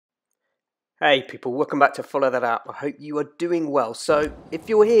Hey people, welcome back to Follow That Up. I hope you are doing well. So if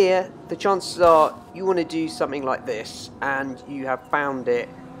you're here, the chances are you want to do something like this and you have found it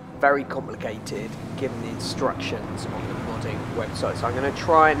very complicated given the instructions on the modding website. So I'm going to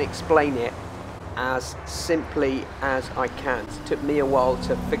try and explain it as simply as I can. It took me a while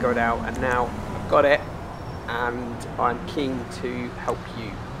to figure it out and now I've got it and I'm keen to help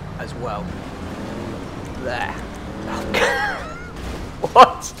you as well. There.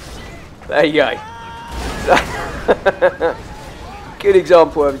 What? There you go. Good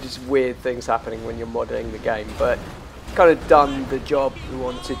example of just weird things happening when you're modding the game, but kind of done the job we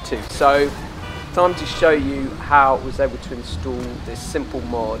wanted to. So, time to show you how I was able to install this simple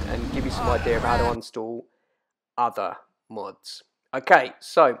mod and give you some idea of how to install other mods. Okay,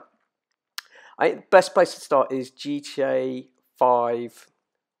 so I think the best place to start is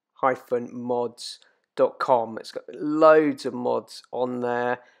GTA5-mods.com. It's got loads of mods on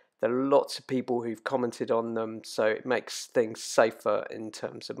there. There are lots of people who've commented on them, so it makes things safer in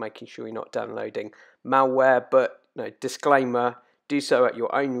terms of making sure you're not downloading malware. But disclaimer, do so at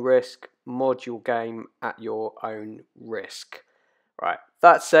your own risk, mod your game at your own risk. Right,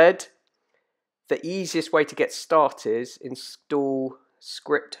 that said, the easiest way to get started is install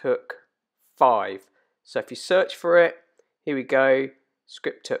ScriptHook 5. So if you search for it, here we go,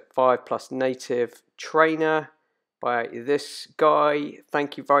 ScriptHook 5 plus native trainer by this guy.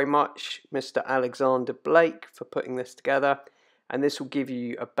 Thank you very much, Mr. Alexander Blake, for putting this together. And this will give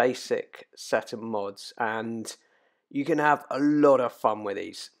you a basic set of mods and you can have a lot of fun with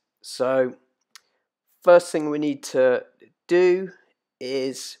these. So first thing we need to do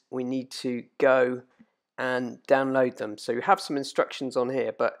is we need to go and download them. So you have some instructions on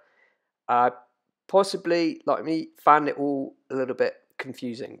here, but possibly, like me, found it all a little bit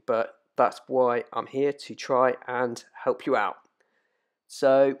confusing, but that's why I'm here to try and help you out.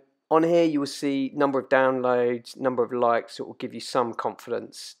 So on here you will see number of downloads, number of likes. It will give you some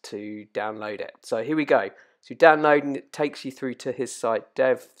confidence to download it. So here we go. So you download and it takes you through to his site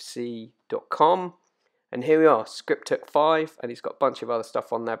devc.com, and here we are, ScriptHook 5, and he's got a bunch of other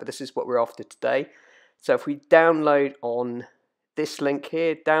stuff on there, but this is what we're after today. So if we download on this link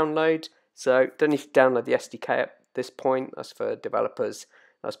here, download, so don't need to download the SDK at this point, that's for developers.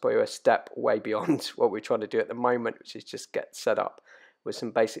 That's probably a step way beyond what we're trying to do at the moment, which is just get set up with some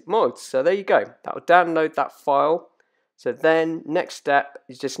basic mods. So there you go. That will download that file. So then next step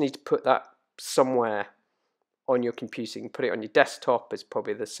is just need to put that somewhere on your computer. You can put it on your desktop. It's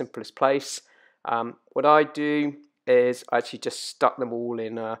probably the simplest place. What I do is I actually just stuck them all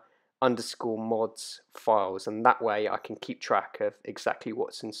in underscore mods files, and that way I can keep track of exactly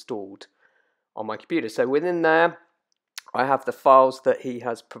what's installed on my computer. So within there, I have the files that he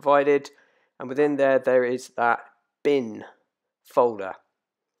has provided, and within there is that bin folder,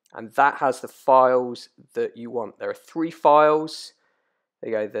 and that has the files that you want. There are 3 files.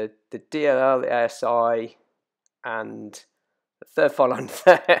 There you go, the DLL, the ASI, and the third file under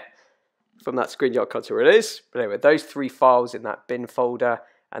there. From that screenshot, I can't see where it is, but anyway, those 3 files in that bin folder,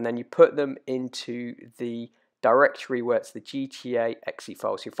 and then you put them into the directory where it's the GTA exe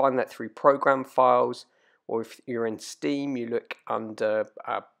file. So you find that through program files, or if you're in Steam, you look under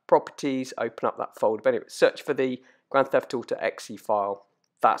properties, open up that folder. But anyway, search for the Grand Theft Auto exe file.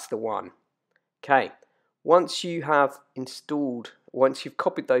 That's the one. Okay, once you have installed, once you've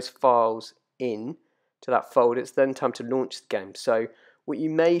copied those files in to that folder, it's then time to launch the game. So what you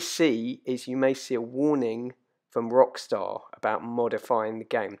may see is you may see a warning from Rockstar about modifying the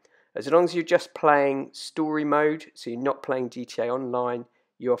game. As long as you're just playing story mode, so you're not playing GTA Online,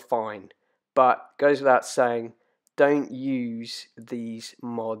 you're fine. But goes without saying, don't use these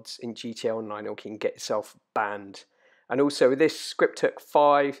mods in GTA Online or you can get yourself banned. And also with this ScriptHook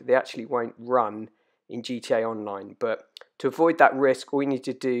 5, they actually won't run in GTA Online. But to avoid that risk, all you need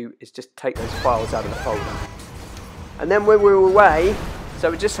to do is just take those files out of the folder. And then when we're away, so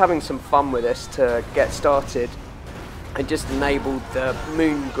we're just having some fun with this to get started, I just enabled the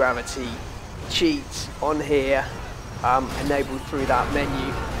moon gravity cheat on here, enabled through that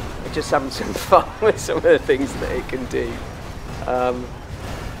menu. Just having some fun with some of the things that it can do.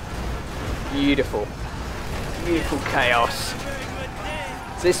 Beautiful. Beautiful chaos.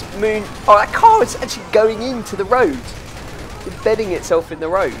 This moon... Oh, that car is actually going into the road. Embedding itself in the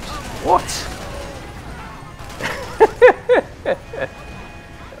road. What?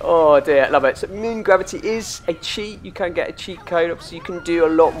 Oh dear, I love it. So moon gravity is a cheat. You can get a cheat code. Obviously you can do a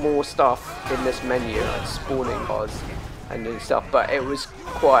lot more stuff in this menu, like spawning bars and new stuff, but it was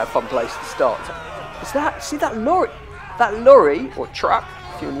quite a fun place to start. Is that, see that lorry or truck,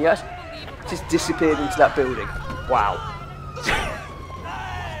 if you're in the US, just disappeared into that building. Wow.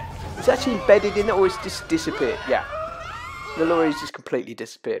 It's actually embedded in it, or it's just disappeared. Yeah, the lorry's just completely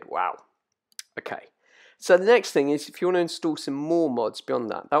disappeared. Wow. Okay. So the next thing is, if you want to install some more mods beyond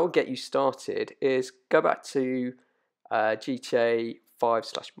that, that will get you started, is go back to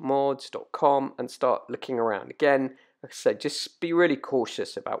GTA5/mods.com and start looking around. Again, like I said, just be really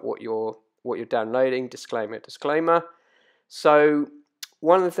cautious about what you're downloading. Disclaimer. So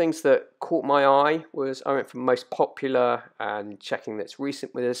one of the things that caught my eye was I went for most popular and checking that's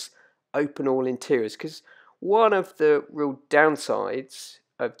recent with us, open all interiors, because one of the real downsides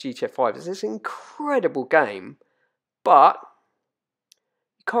of GTA 5 is it's an incredible game, but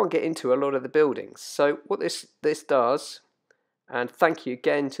you can't get into a lot of the buildings. So what this does, and thank you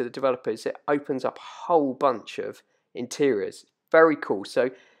again to the developers, it opens up a whole bunch of interiors. Very cool. So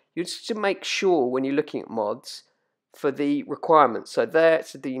you just to make sure when you're looking at mods for the requirements. So there,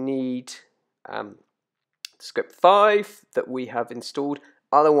 so that you need script 5 that we have installed.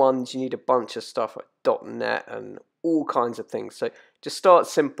 Other ones you need a bunch of stuff like .NET and all kinds of things. So just start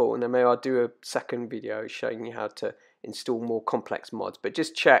simple, and then maybe I'll do a second video showing you how to install more complex mods. But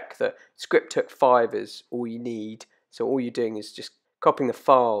just check that script hook 5 is all you need. So all you're doing is just copying the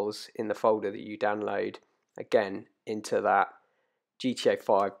files in the folder that you download, again, into that GTA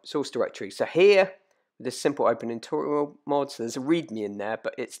 5 source directory. So here, with this simple open interior mod, so there's a readme in there,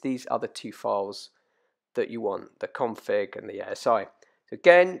 but it's these other two files that you want, the config and the ASI. So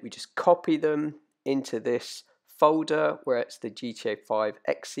again, we just copy them into this folder where it's the GTA 5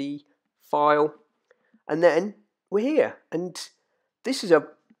 exe file, and then we're here. And this is a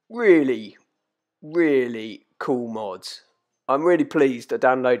really, really cool mod. I'm really pleased I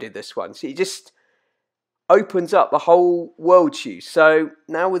downloaded this one. So it just opens up the whole world to you. So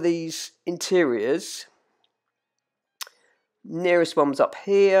now with these interiors, nearest one's up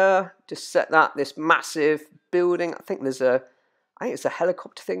here. Just set that, this massive building. I think it's a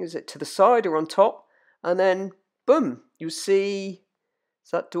helicopter thing. Is it to the side or on top? And then boom, you see,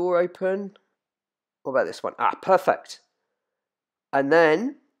 is that door open? What about this one? Ah, perfect. And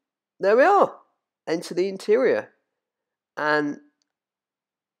then there we are. Enter the interior. And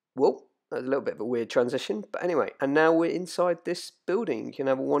well, that's a little bit of a weird transition, but anyway, and now we're inside this building. You can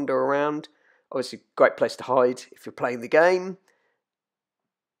have a wander around. Obviously, great place to hide if you're playing the game.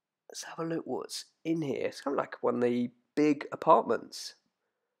 Let's have a look what's in here. It's kind of like one of the big apartments.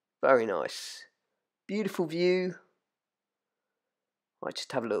 Very nice. Beautiful view. Might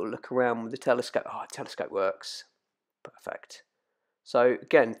just have a little look around with the telescope. Oh, the telescope works. Perfect. So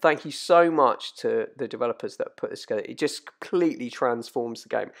again, thank you so much to the developers that put this together. It just completely transforms the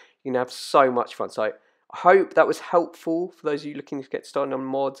game. You can have so much fun. So I hope that was helpful for those of you looking to get started on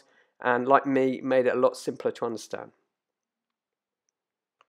mods, and like me, made it a lot simpler to understand.